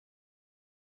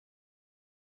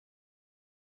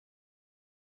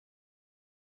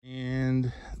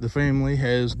And the family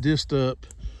has disced up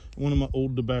one of my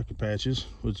old tobacco patches,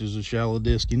 which is a shallow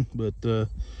disking, but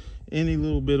any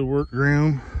little bit of work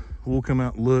ground, we'll come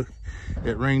out and look.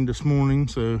 It rained this morning,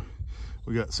 so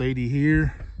we got Sadie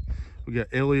here. We got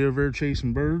Ellie over there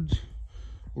chasing birds.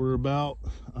 We're about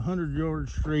 100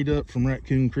 yards straight up from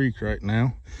Raccoon Creek right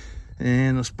now,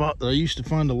 and a spot that I used to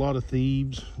find a lot of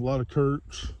thieves, a lot of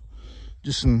kirks,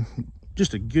 just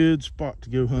a good spot to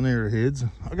go hunt arrowheads.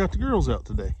 I got the girls out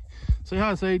today. Say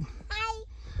hi, Sadie. Hi.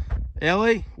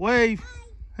 Ellie, wave.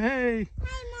 Hi. Hey.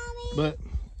 Hi, Mommy.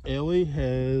 But Ellie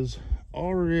has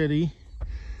already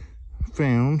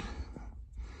found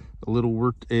a little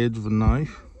worked edge of a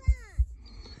knife.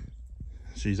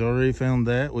 She's already found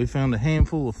that. We found a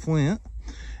handful of flint,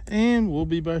 and we'll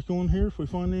be back on here if we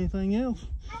find anything else.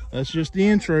 That's just the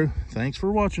intro. Thanks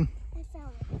for watching.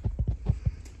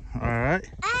 All right.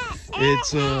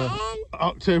 It's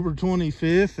October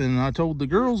 25th, and I told the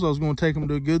girls I was going to take them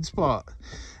to a good spot.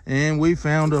 And we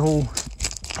found a whole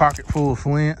pocket full of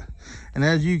flint. And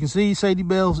as you can see, Sadie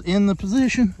Bell's in the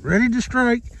position, ready to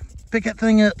strike. Pick that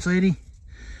thing up, Sadie.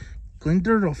 Clean the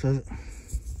dirt off of it.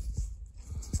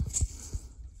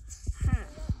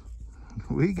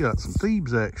 We got some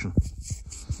thieves action.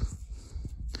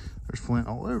 There's flint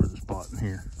all over the spot in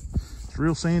here. It's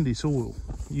real sandy soil.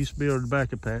 Used to be our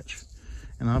tobacco patch.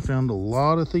 And I found a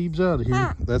lot of thieves out of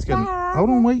here. That's got, hold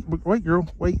on, wait, girl.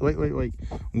 Wait.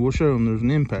 We'll show them there's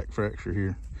an impact fracture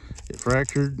here. It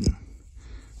fractured and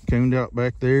combed out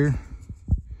back there.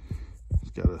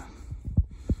 It's got a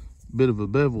bit of a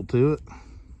bevel to it.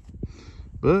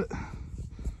 But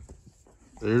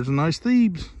there's a nice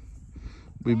thieves.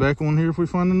 Be back on here if we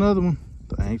find another one.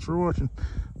 Thanks for watching.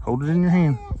 Hold it in your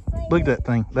hand. Look at that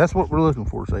thing. That's what we're looking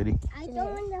for, Sadie. I don't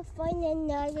want to find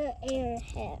another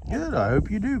arrowhead. Good, I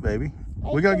hope you do, baby.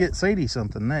 We gotta get Sadie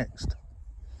something next.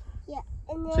 Yeah.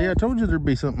 And then, See, I told you there'd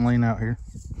be something laying out here.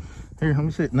 Here, let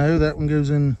me see. No, that one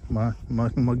goes in my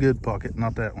good pocket,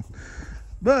 not that one.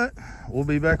 But we'll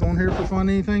be back on here if we find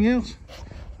anything else.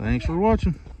 Thanks for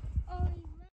watching.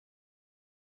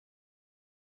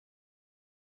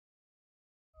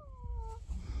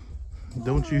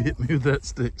 Don't you hit me with that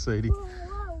stick, Sadie.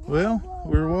 Well,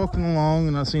 we were walking along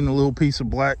and I seen a little piece of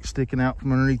black sticking out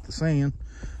from underneath the sand.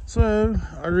 So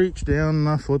I reached down and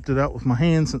I flipped it out with my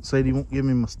hand since Sadie won't give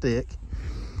me my stick.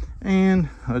 And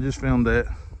I just found that,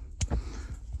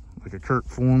 like a Kirk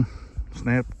form,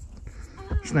 snap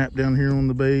down here on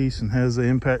the base and has the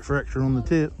impact fracture on the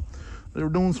tip. They were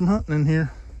doing some hunting in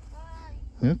here.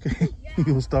 Okay,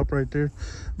 you'll stop right there.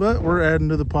 But we're adding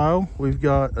to the pile. We've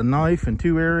got a knife and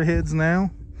 2 arrowheads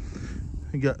now.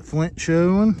 We got flint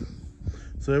showing.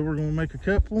 So we're gonna make a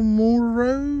couple more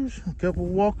rows, a couple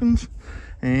walk-ins,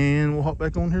 and we'll hop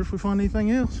back on here if we find anything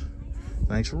else.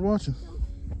 Thanks for watching.